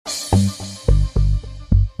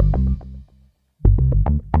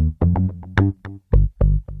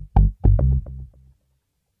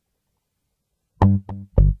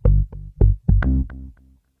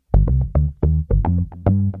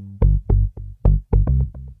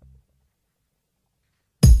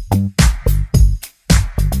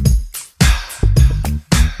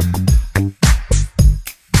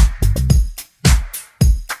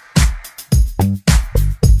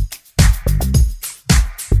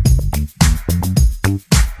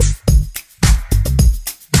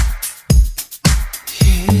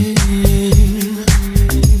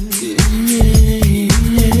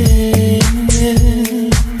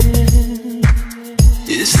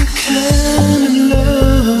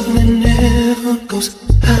clothes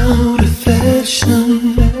out of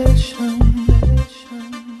fashion.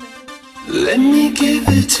 Let me give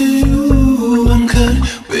it to you uncut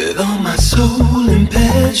with all my soul and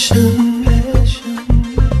passion.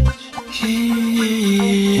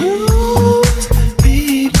 Yeah.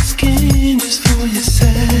 Baby skin just for your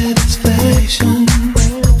satisfaction.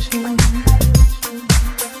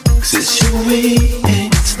 'Cause it's your way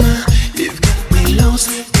and it's not. You've got me lost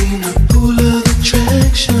in a pool of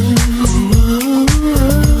attraction. Oh.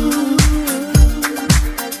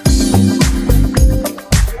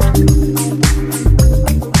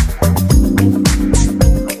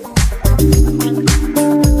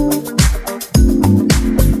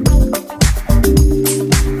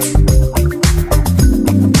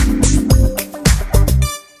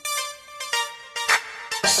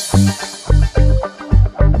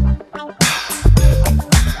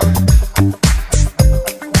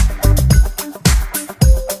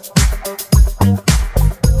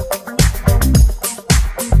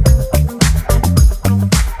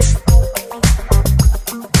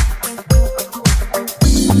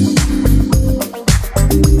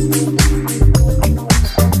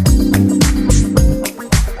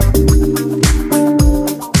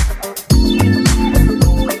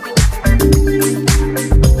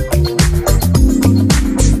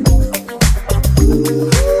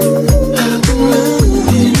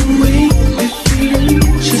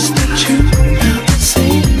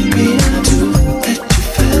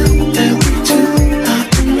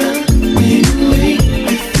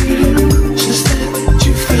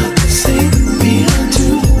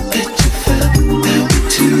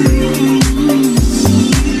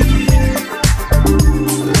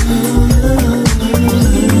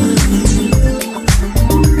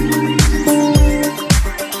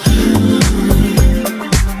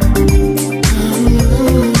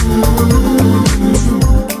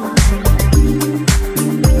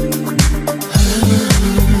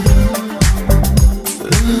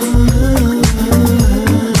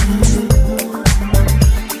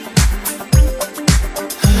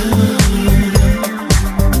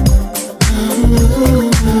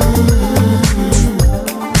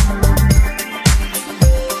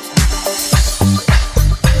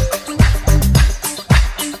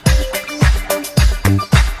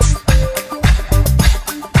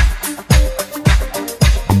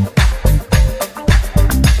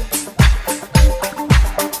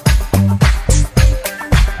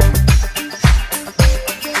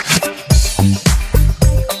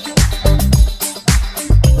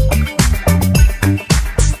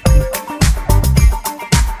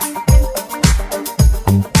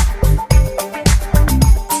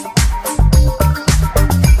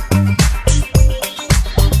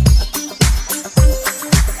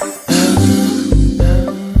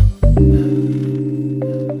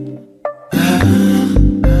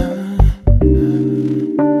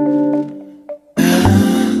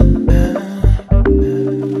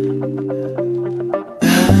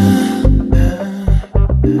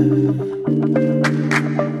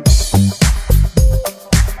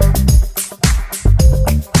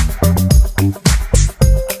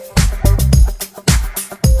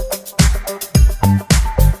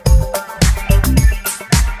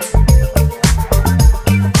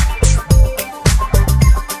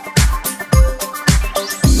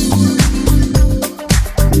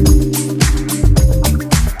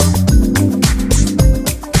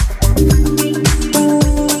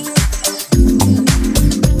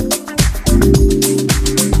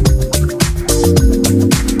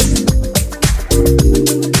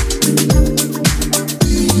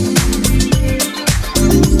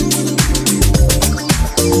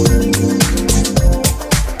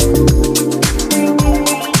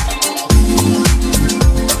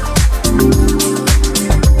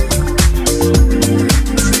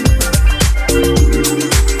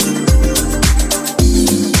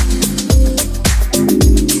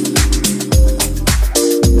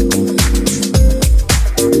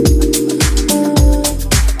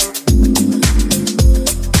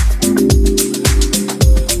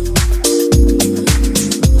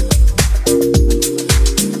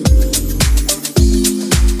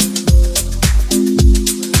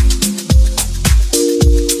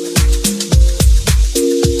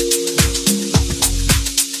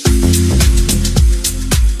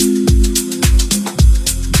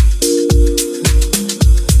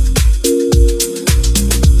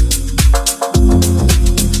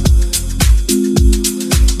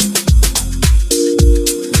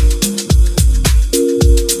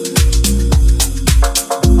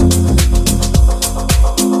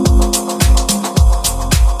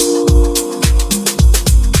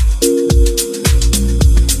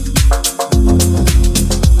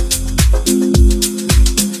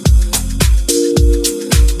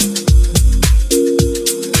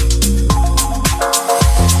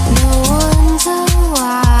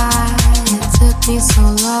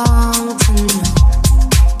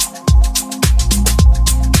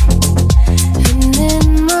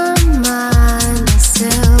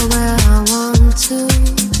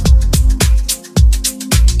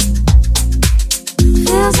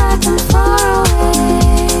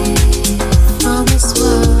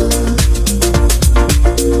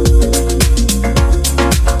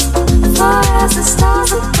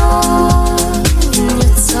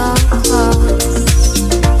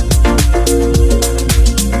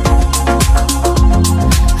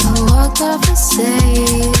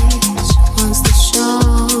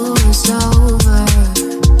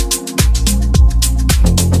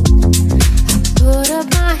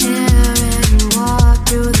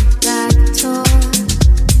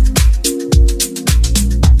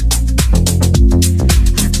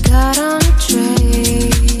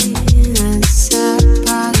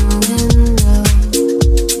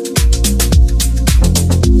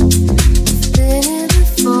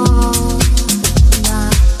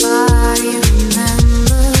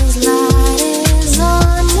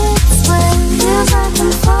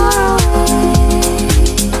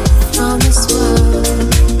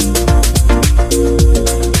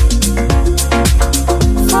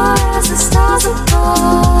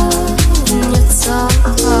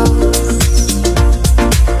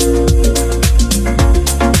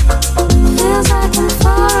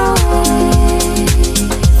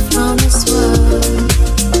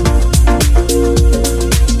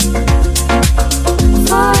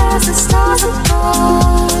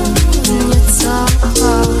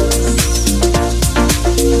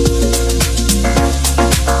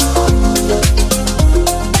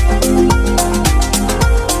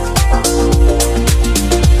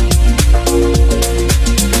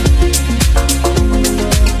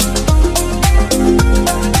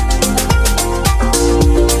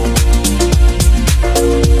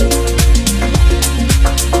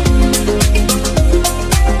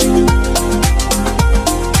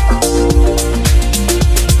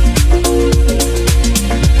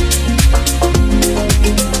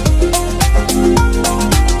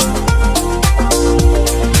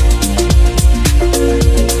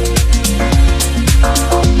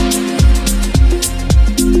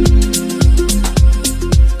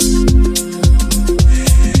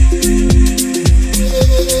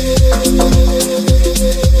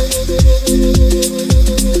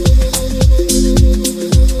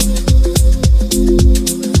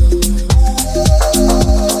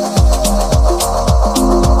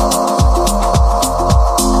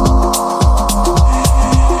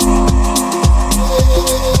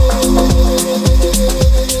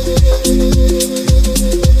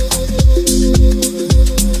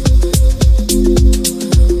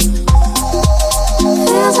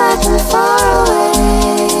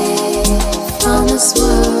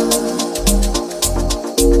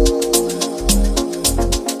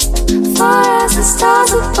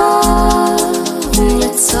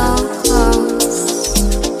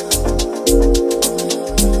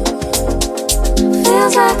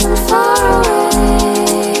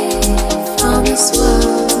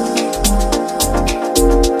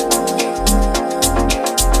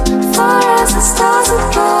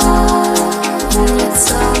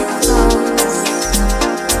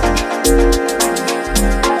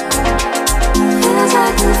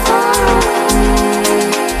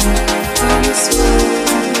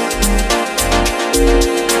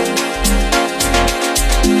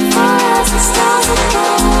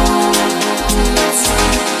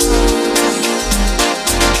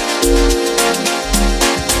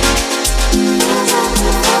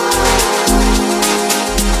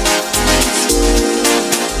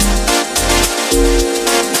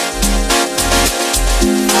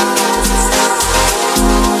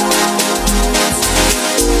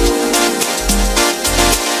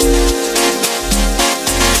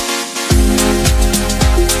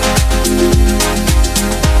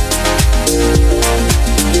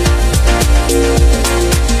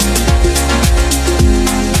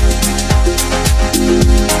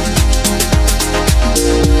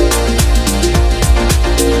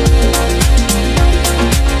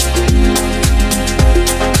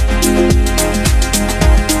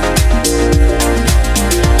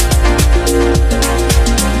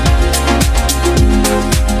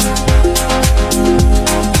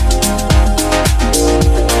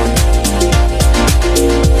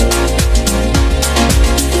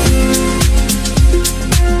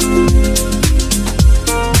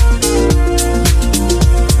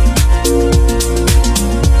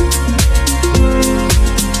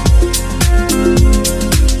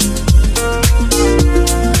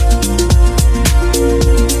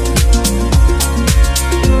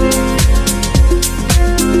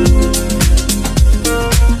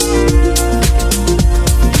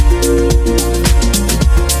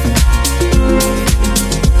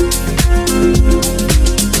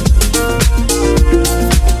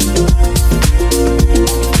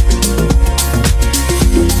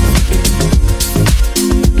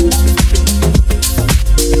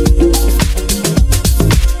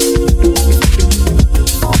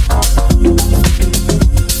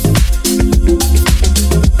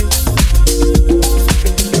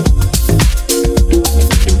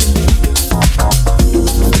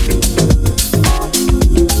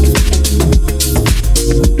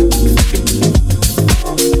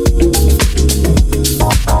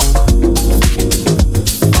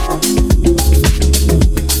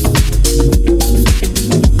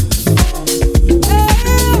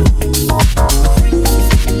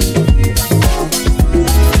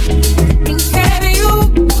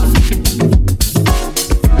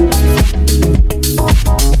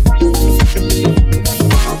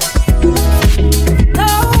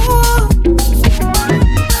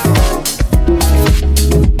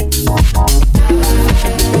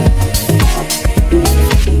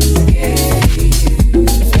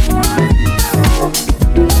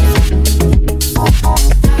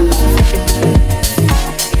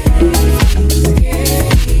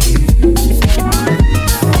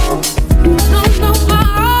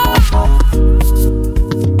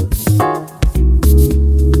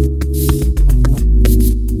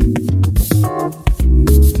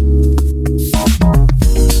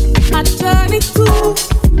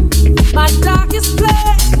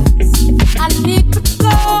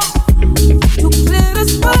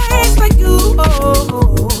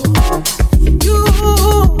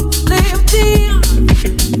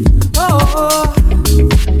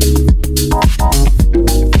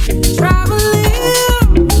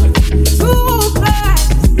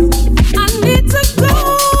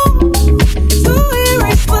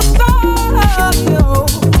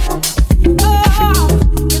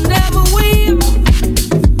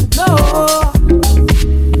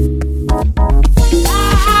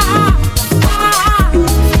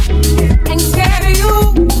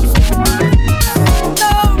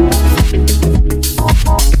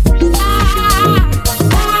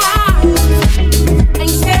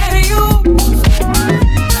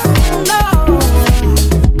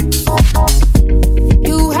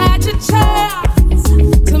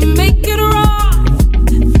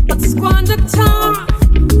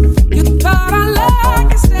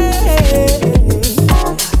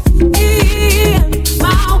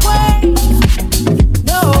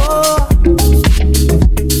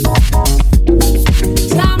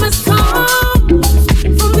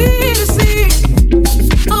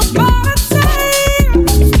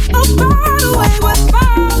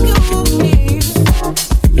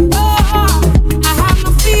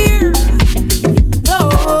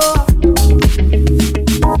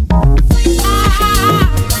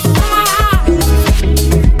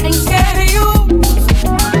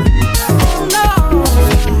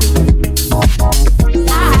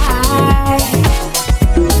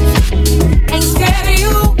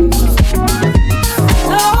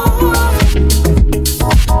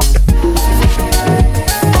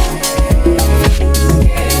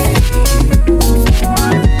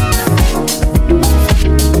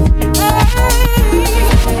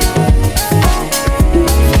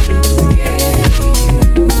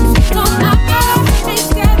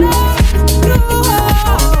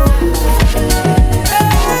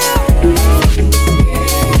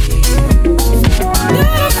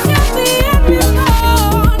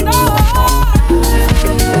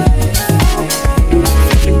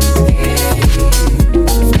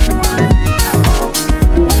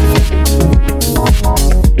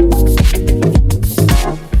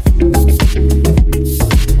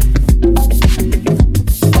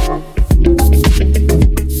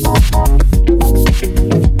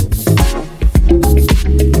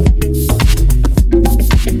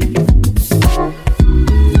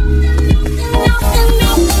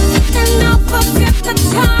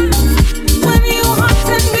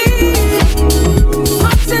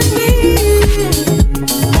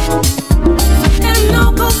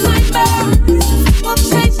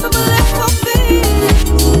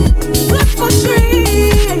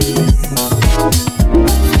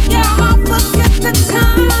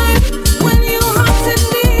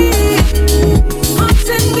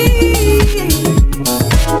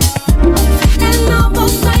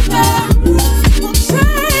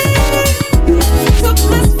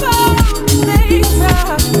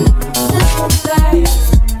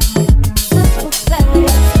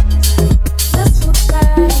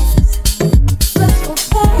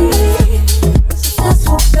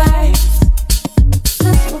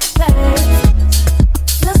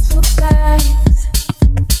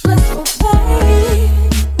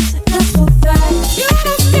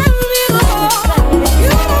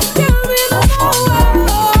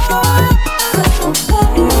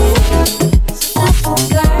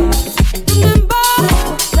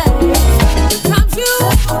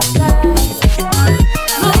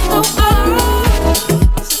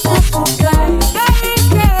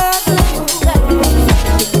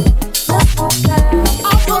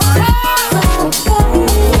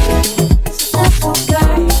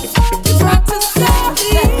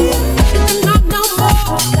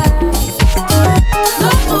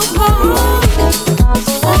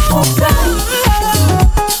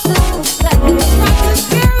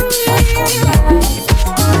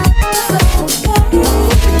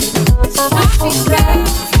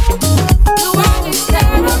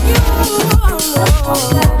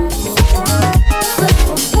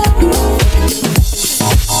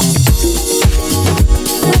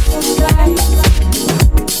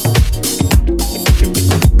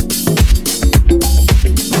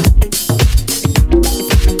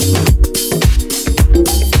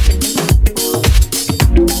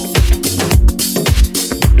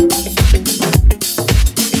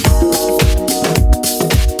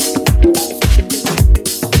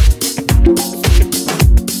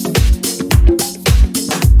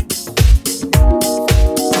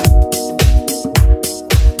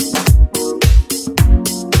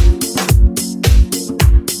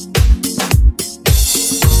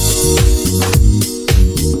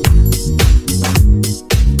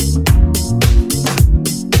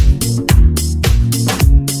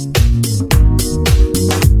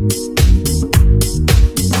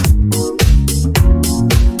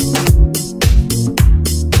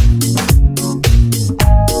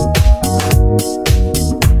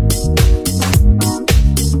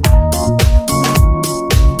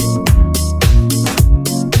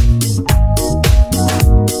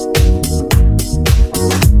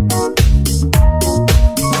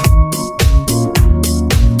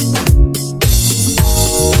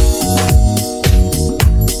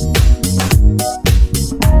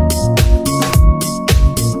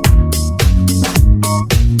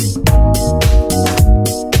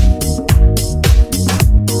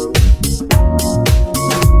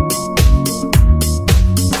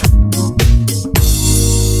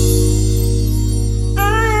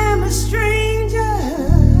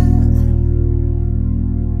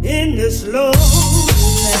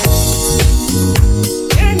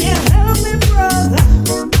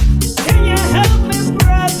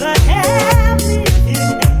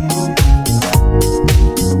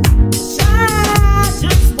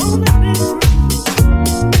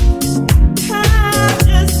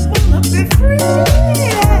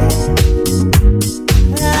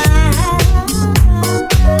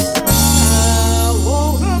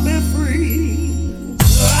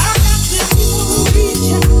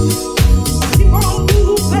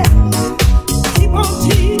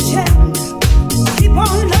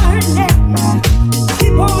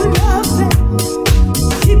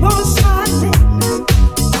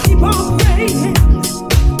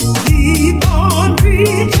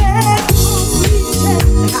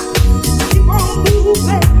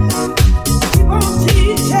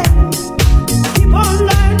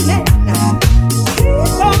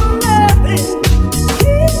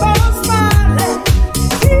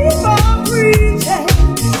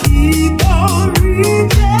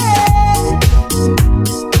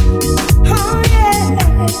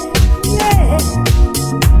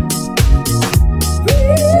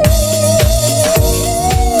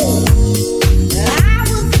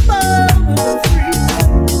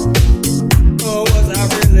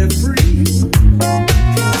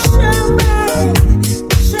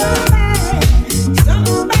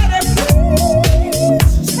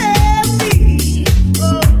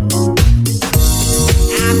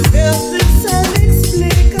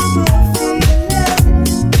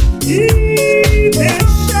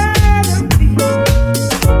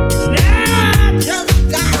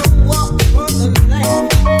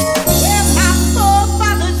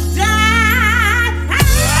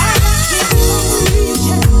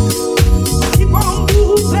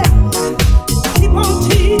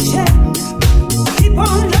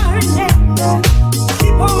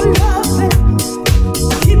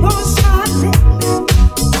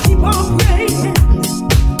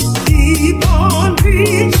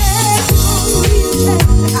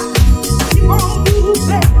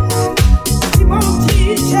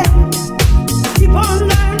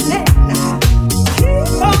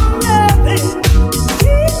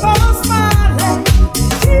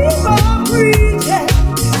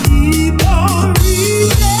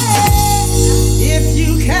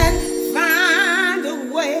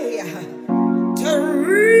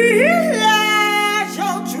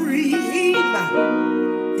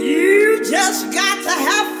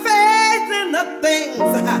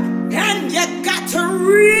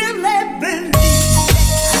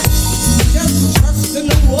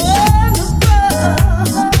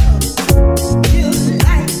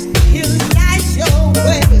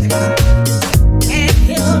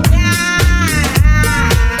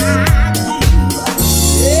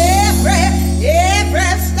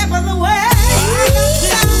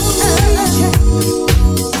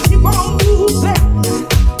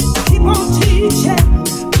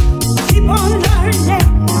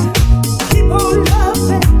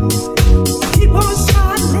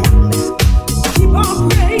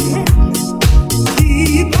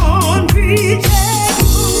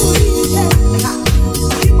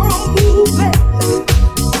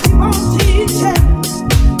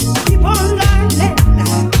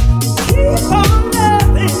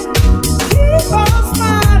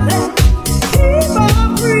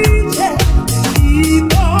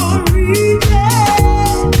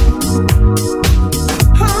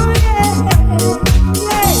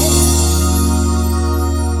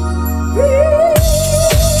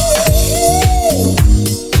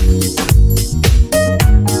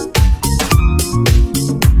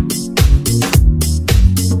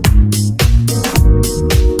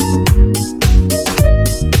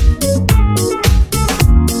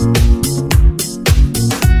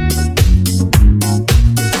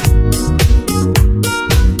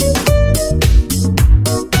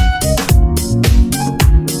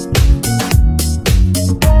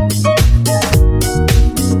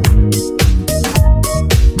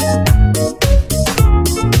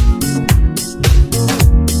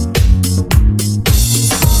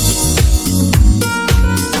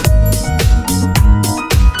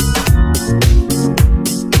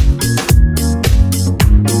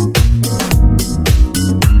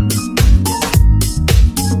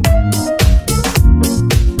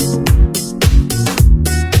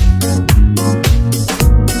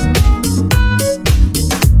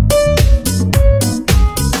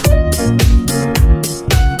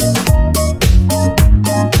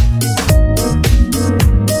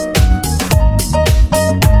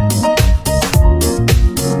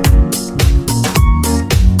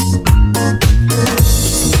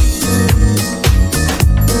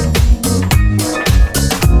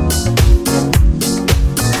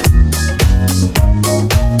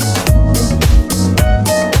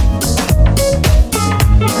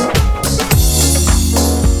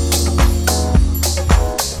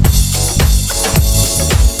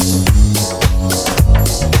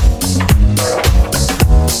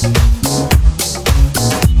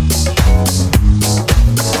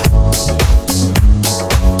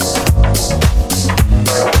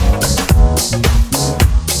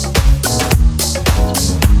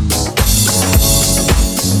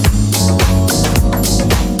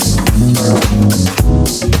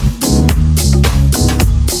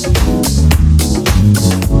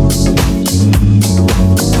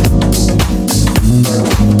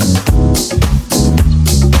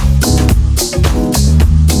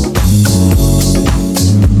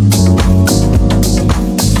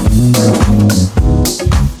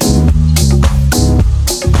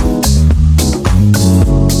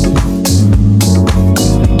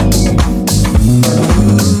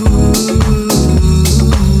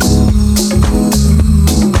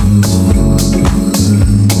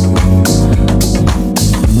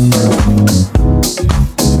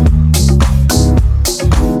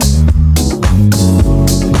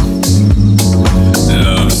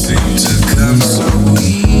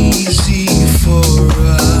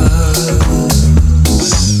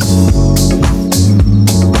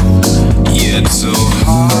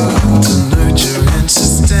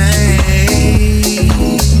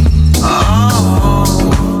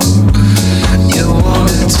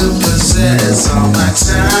 possess all my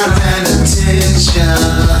time and attention.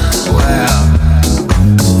 Well,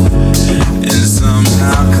 and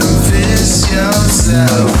somehow convince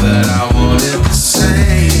yourself that I wanted the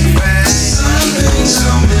same. Some things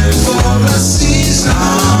are meant for a season.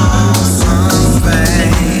 Some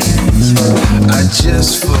things are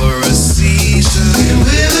just for a season. Be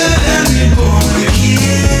with it and be born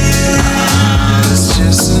again. It's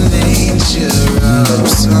just the nature of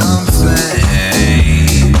something.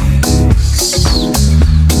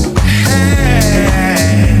 Hey,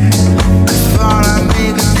 I thought I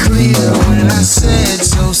made it clear when I said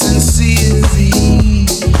so sincerely.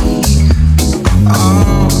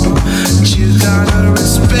 Oh, but you gotta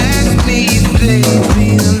respect me, baby,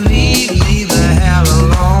 and leave me the hell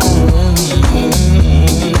alone.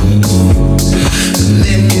 And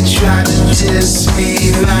then you try to diss me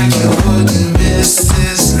like you wouldn't miss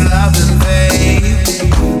this loving, babe.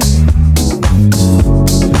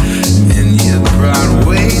 And you brought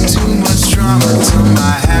way too much drama to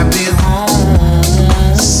my happy home.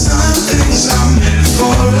 Some things are meant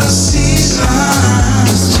for a season.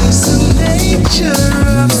 It's just the nature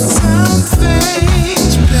of some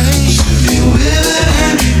things, babe. To be with it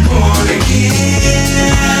and be born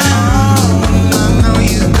again. Oh, I know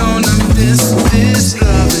you're gonna miss this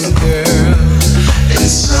loving, girl. And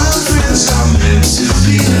some friends are meant to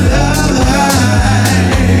be loved.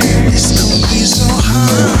 It's gonna be so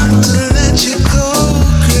hard to let you go,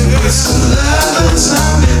 girl. But some lovers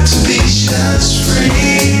are meant to be just friends.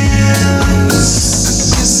 I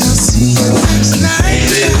guess I'll see you next night.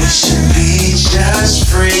 Maybe we should be just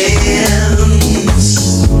friends.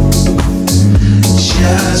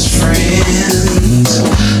 Just friends.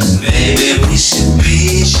 Maybe we should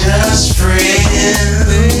be just friends.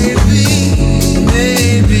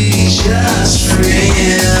 Maybe just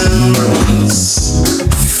friends.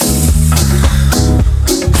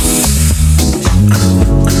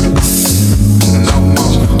 No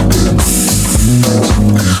more.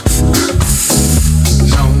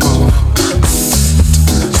 No more.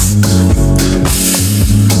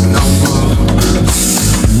 No more.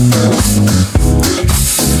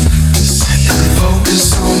 Focus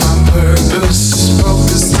on my purpose.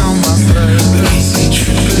 Focus on my purpose. Keep me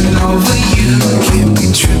tripping over you. Keep me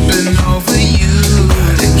tripping over you.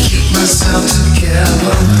 To keep myself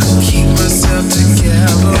together. Keep myself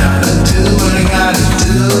together. Gotta do what I gotta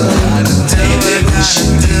do. Gotta do what I gotta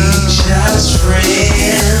do. Just friends.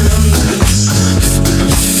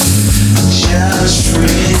 Just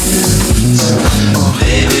friends. Oh,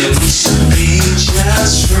 baby, we should be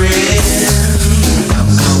just friends.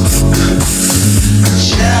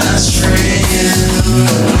 Just friends.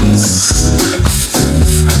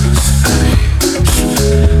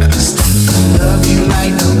 I love you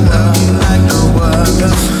like no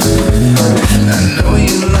other. I know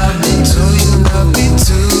you love me too, you love me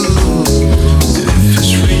too. If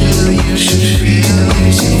it's real, you should feel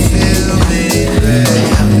me, babe.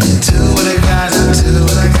 Do what I gotta do,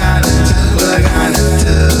 what I gotta do, what I gotta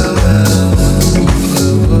do.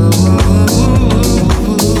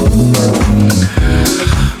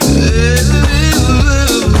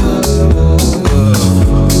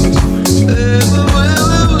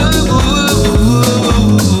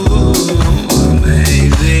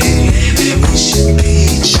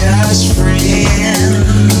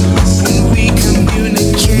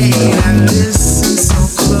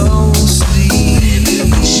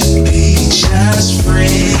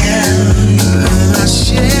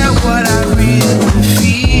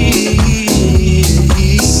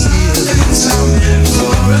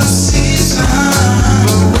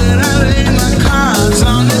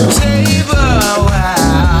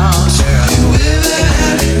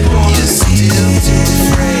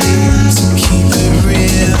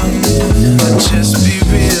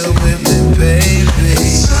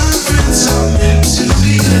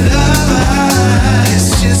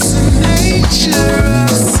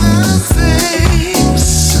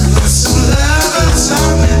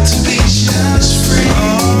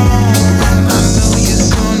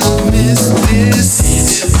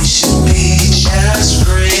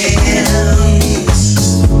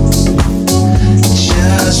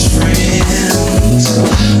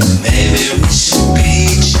 Maybe we should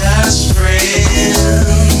be just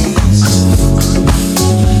friends.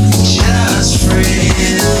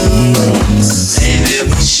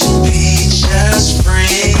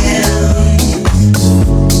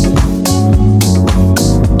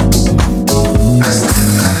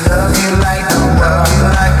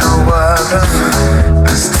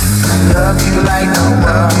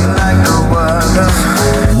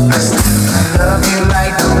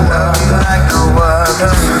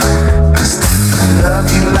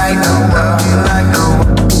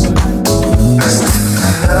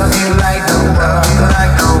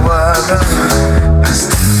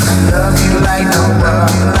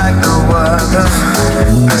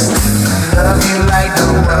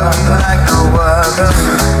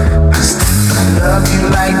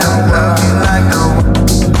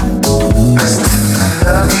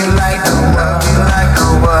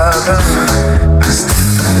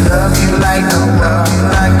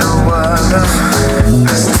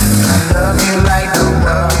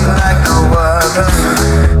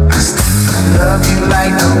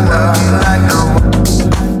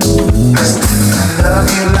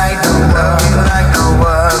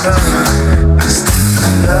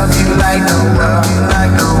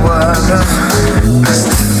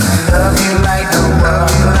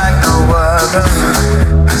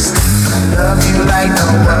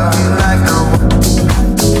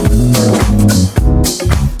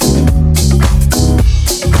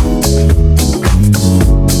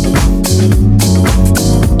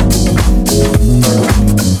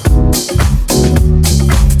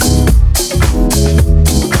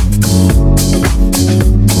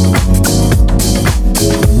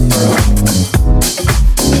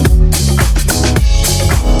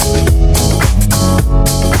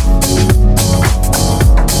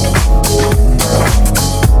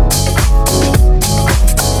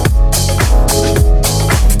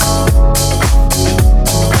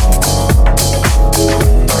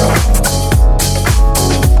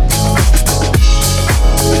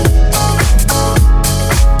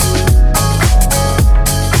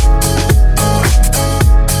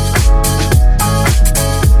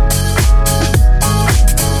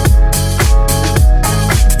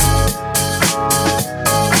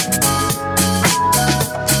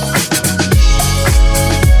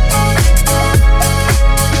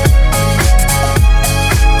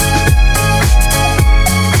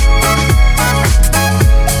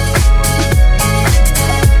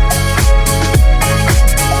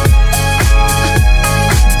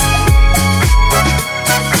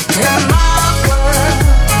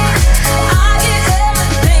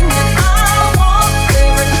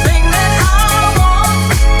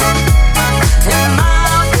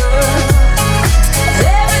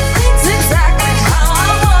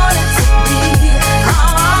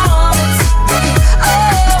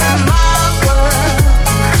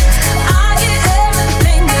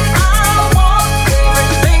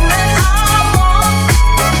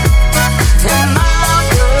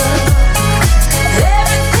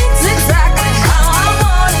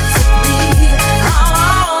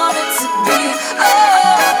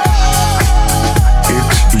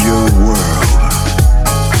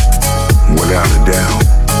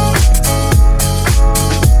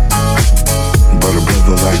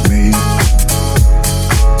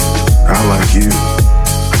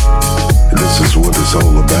 it's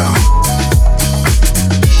all about.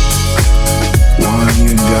 Wine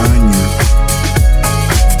you and dine you,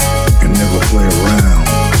 and never play around.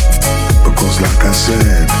 Because like I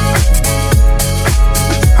said,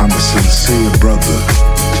 I'm a sincere brother,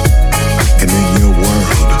 and in your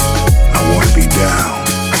world, I wanna be down.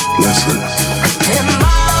 Listen. In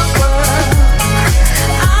my world,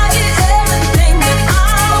 I get everything that I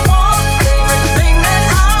want, everything that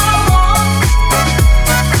I want.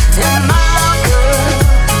 In my world,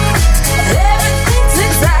 everything's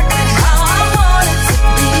exactly how I want it to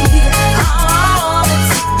be, how I want it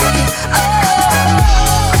to be.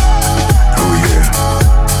 Oh yeah.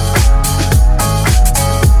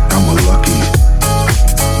 I'm a lucky,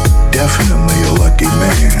 definitely a lucky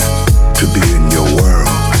man to be in your world.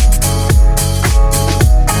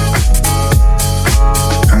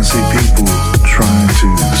 I see people trying to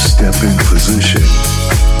step in position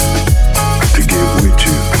to get with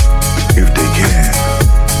you if they can.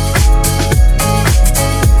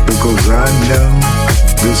 Because I know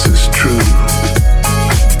this is true.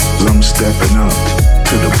 'Cause I'm stepping up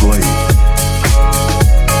to the plate.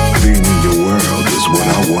 Being in your world is what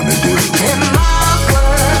I want to do. In my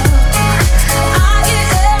world, I get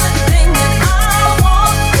everything that I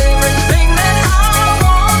want, everything that I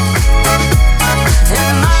want.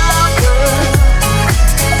 In my world,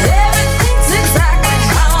 everything's exactly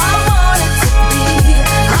how I want it to be,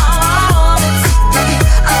 how I want it to be.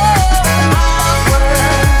 In my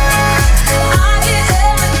world, I get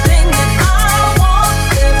everything that I want,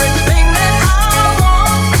 everything that I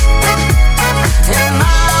want. In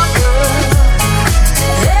my world,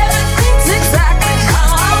 everything's exactly how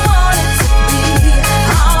I want it to be,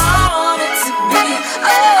 how I want it to be.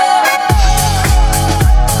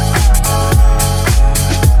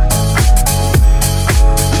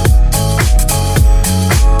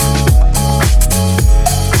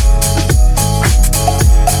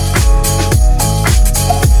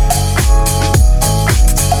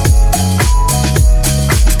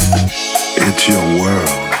 It's your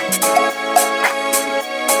world.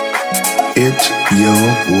 It's your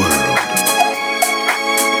world.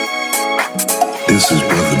 This is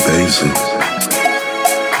Brother Basil.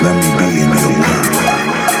 Let me be in your world.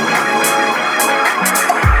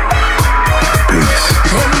 Peace.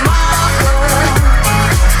 In my world,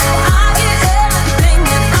 I get everything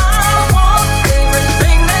that I want,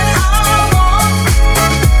 everything that I want.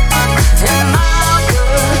 In my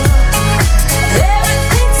world,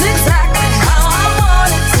 everything's exactly how I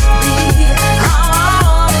want it to be, how I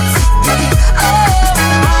want it to be.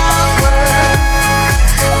 In my world,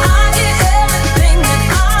 I get everything that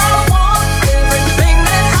I want, everything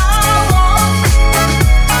that I want.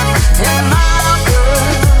 In my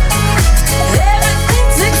world,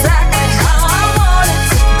 everything's exactly how I want it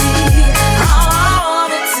to be, how I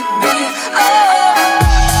want it to be.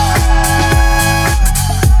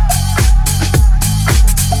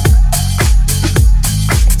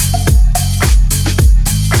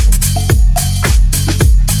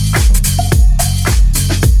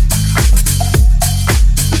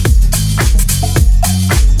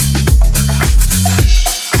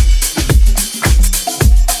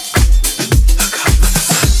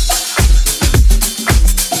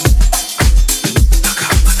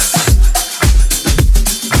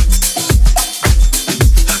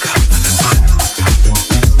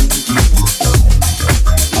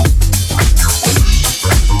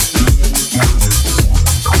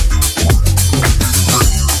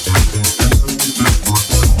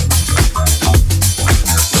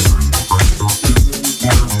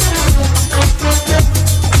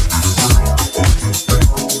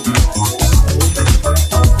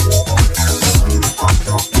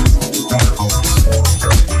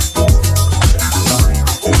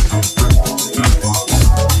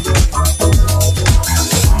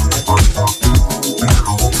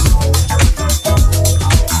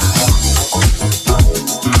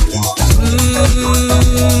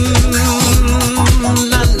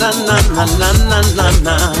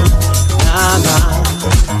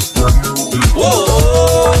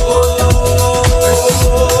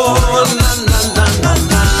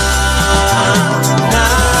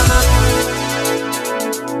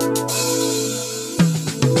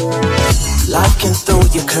 Life can throw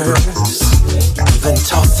you curves, even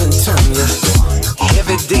toss and turn you.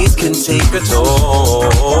 Heavy days can take a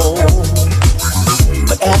toll,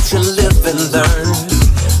 but as you live and learn,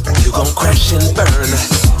 you gon' crash and burn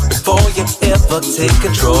before you ever take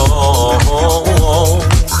control.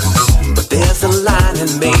 But there's a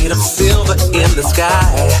lining made of silver in the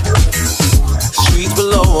sky. Streets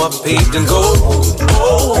below are paved in gold.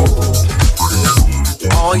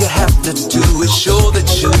 All you have to do is show that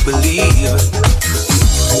you believe.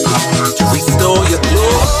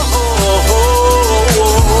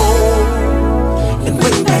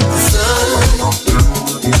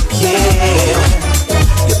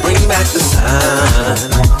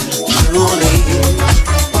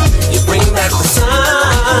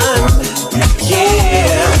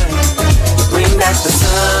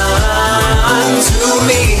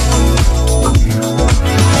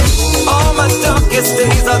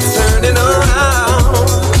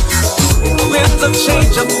 of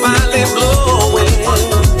change are finally blowing.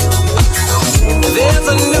 There's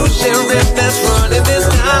a new sheriff that's running this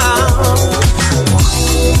town.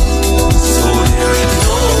 So there is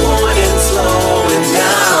no point in slowing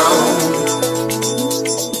down.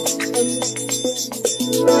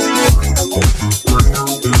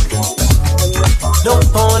 No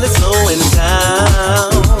point in slowing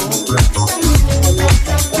down.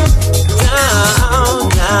 Down,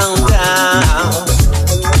 down, down.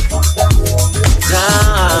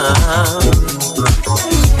 Down.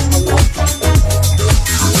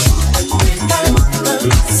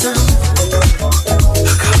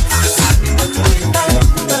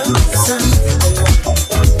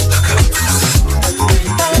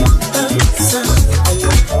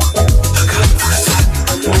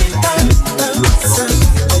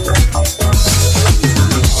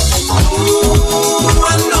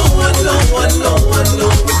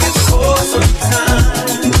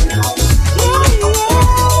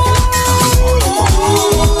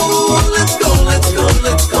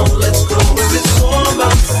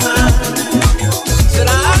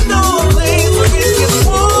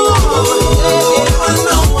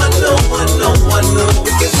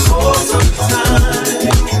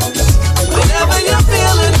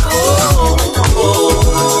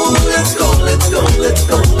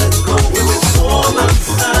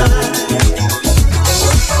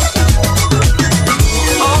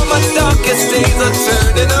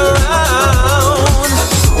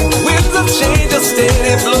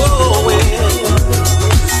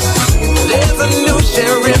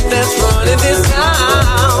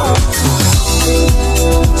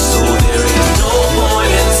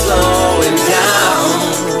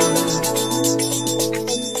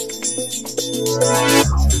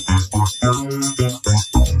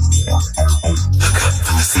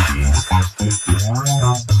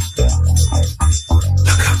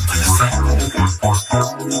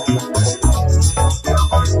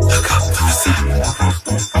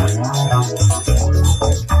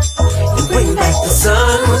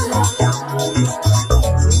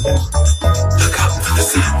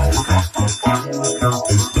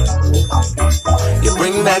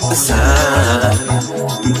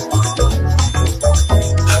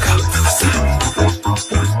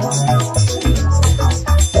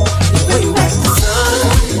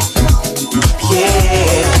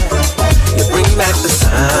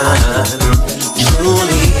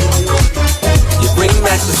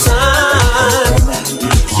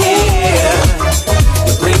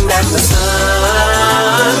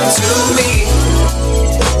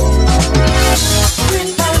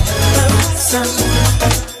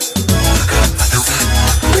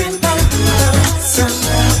 Bring back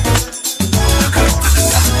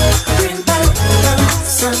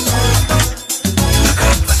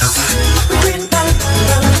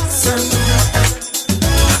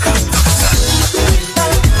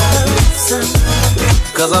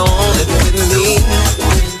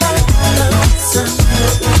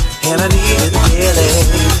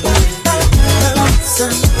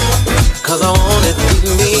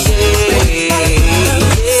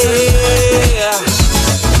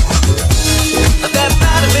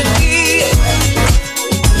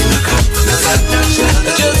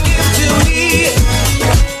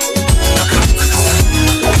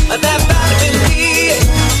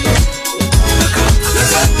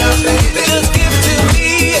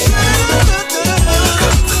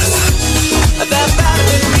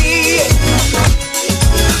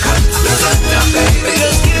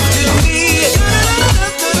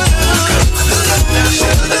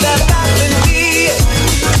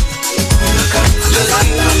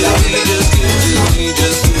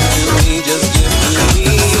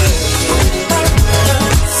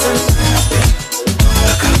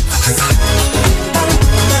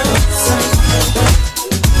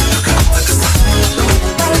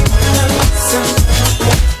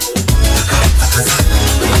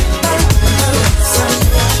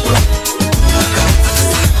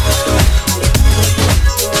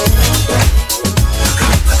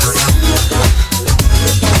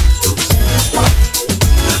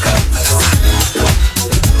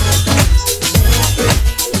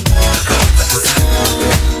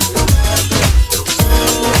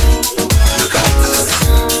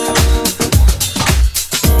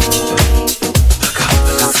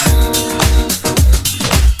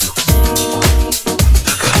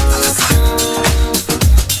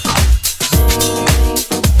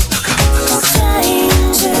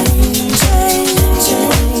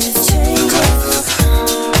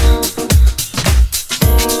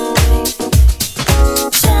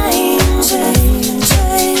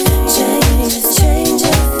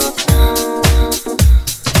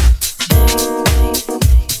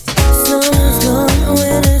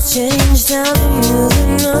Change down the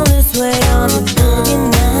moving on this way on the boogie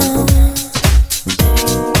now.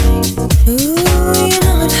 Ooh, you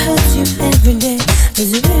know it hurts you every day,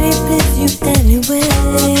 does it really please you anyway?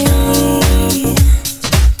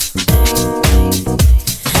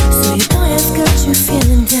 So your boy has got you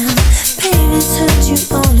feeling down, pain has hurt you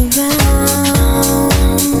all around.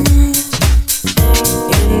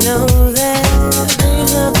 You know that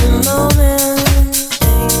things of the moment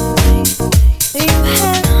you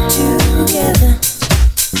had together.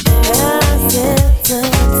 I said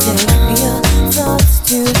don't take your thoughts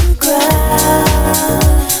to the ground.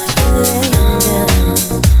 Lay down.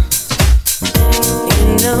 You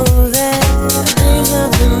know that things of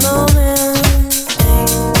the moment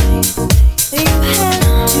you had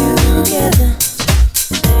together.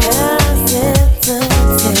 I said don't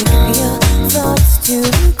take your thoughts to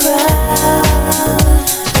the ground.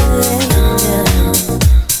 Lay down.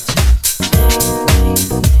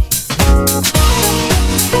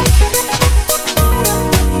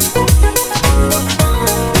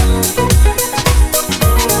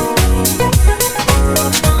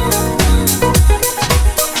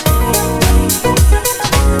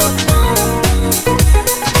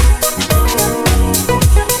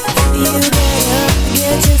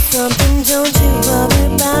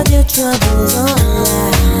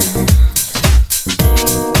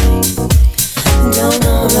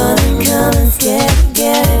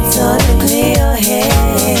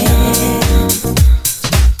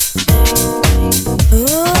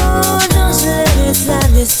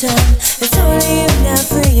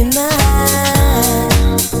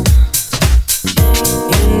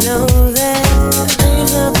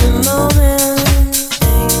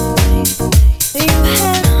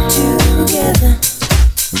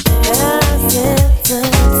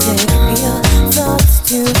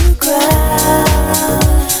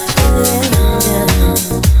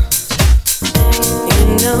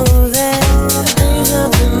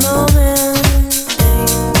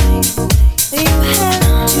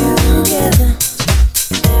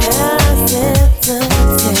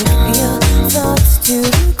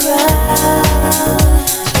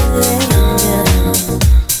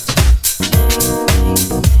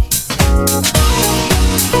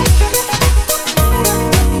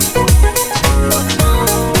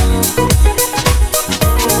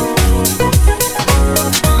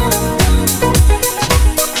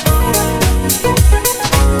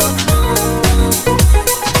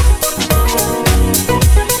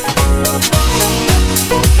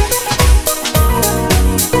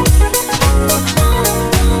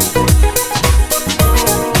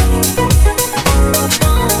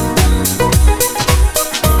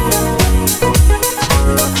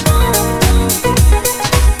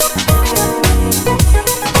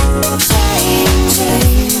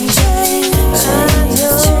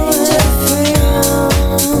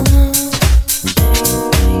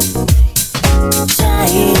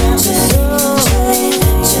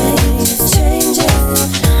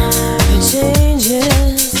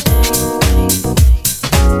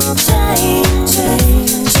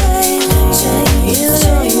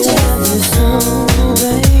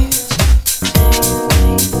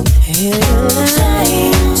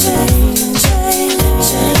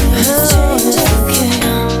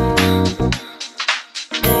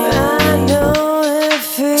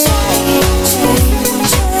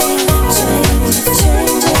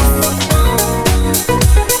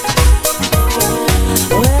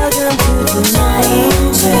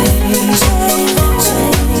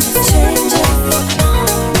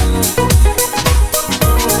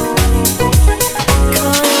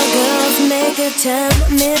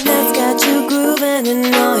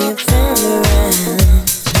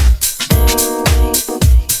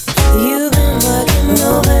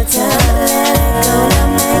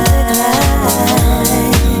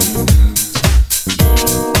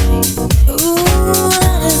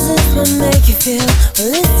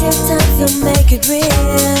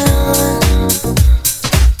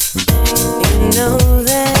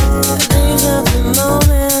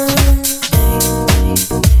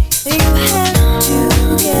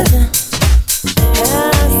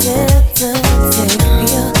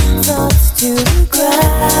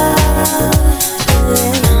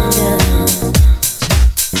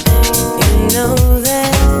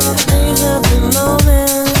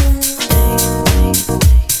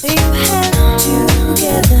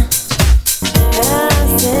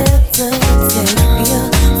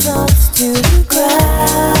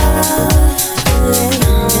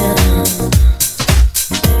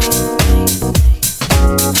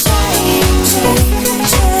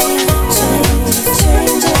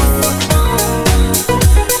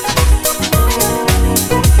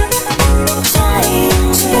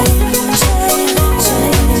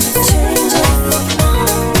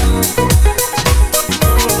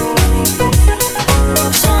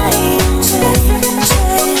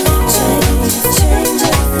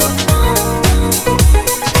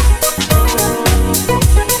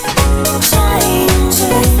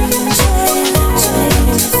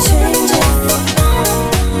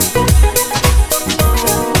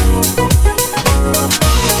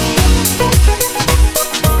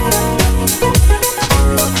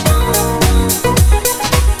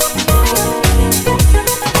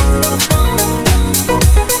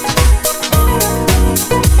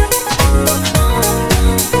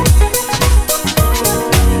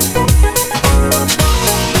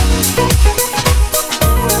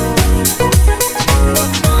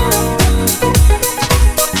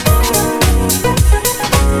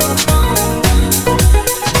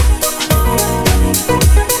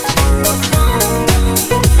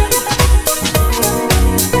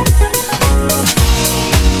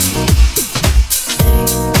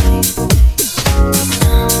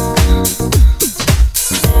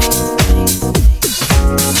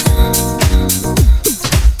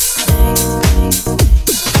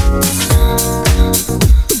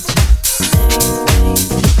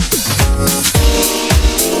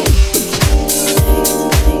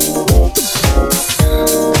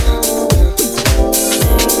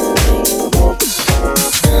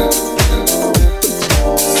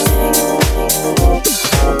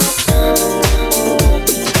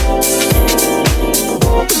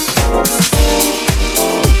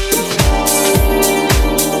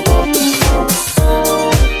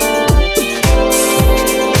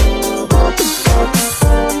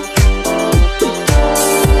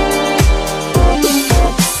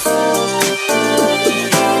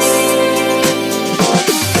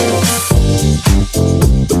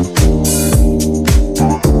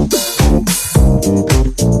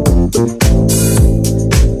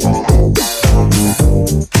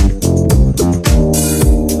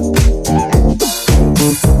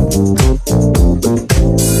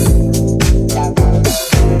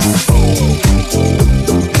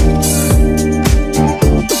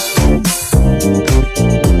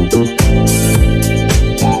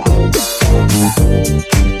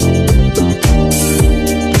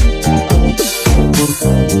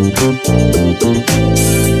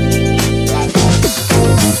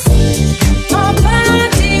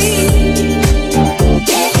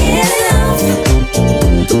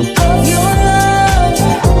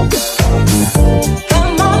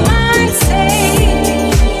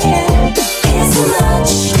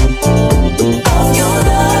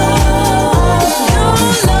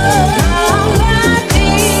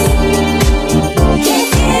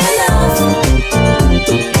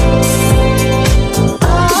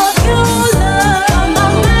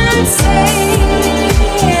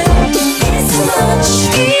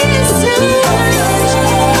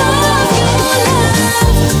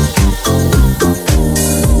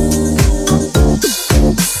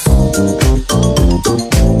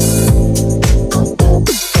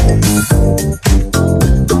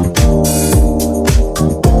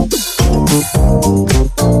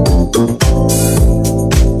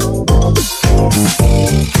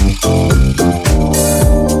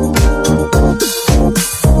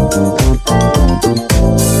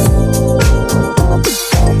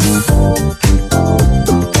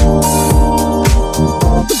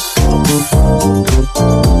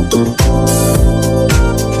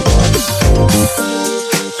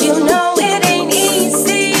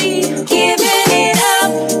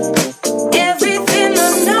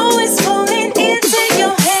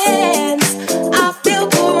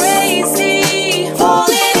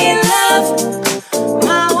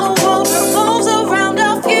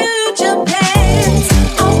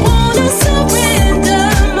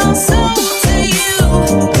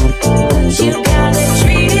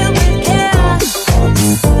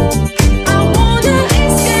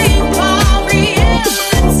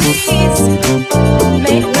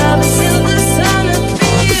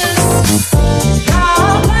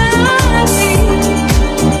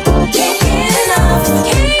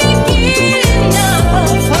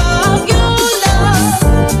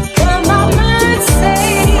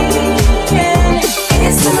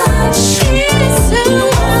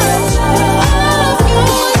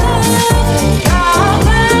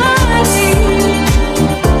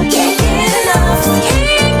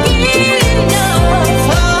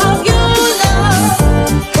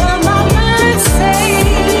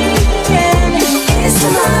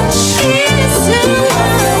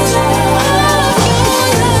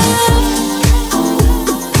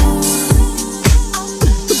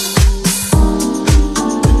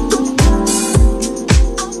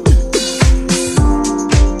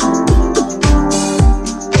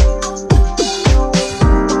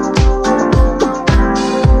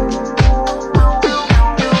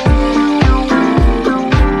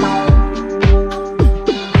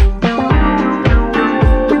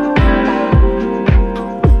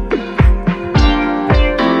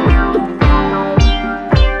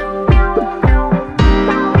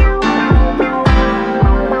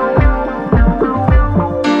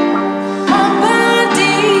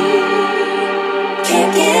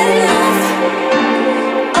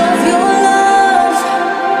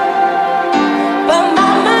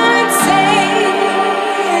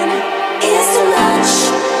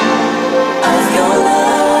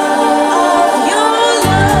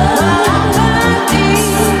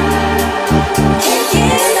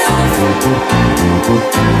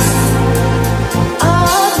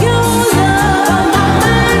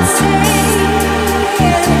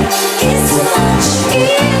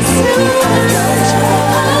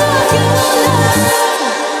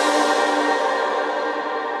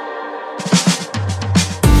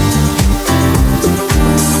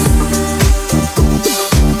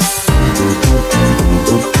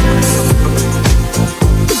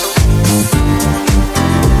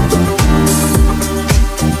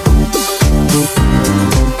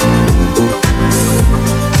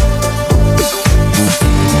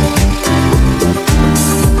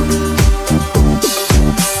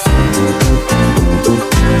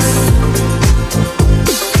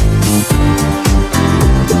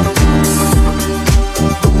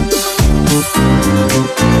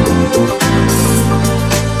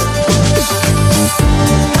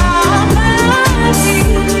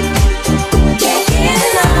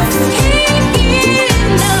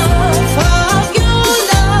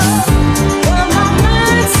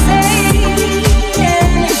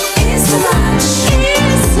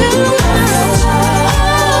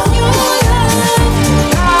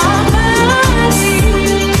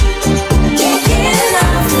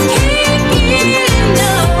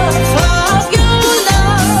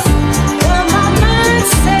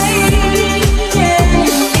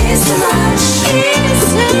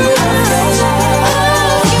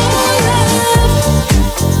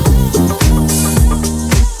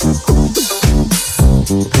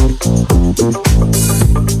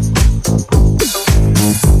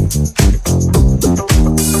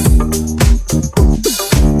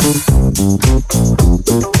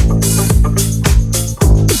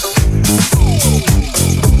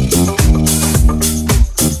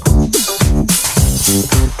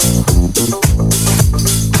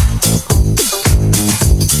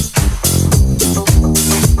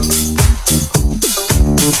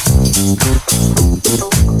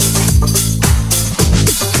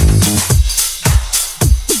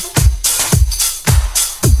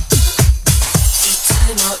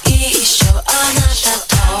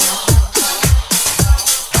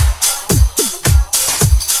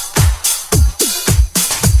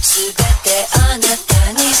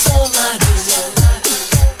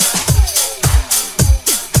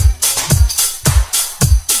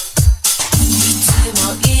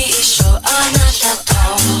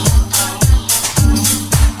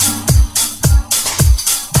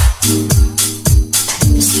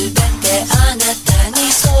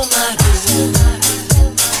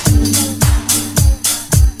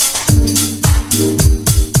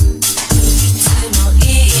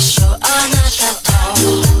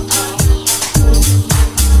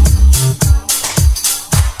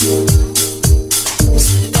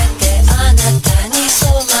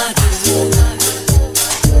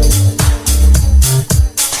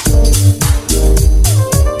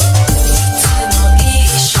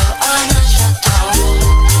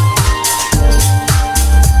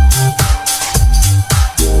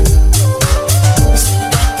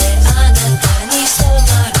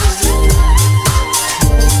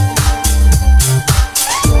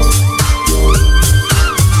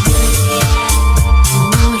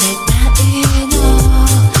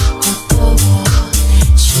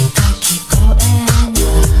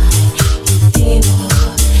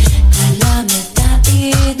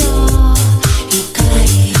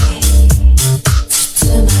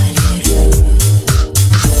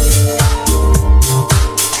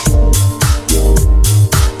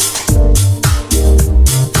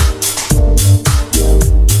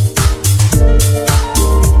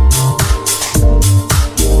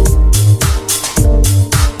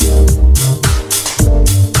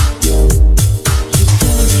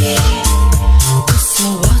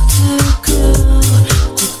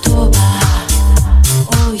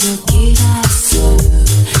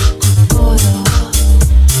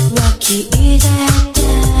 き出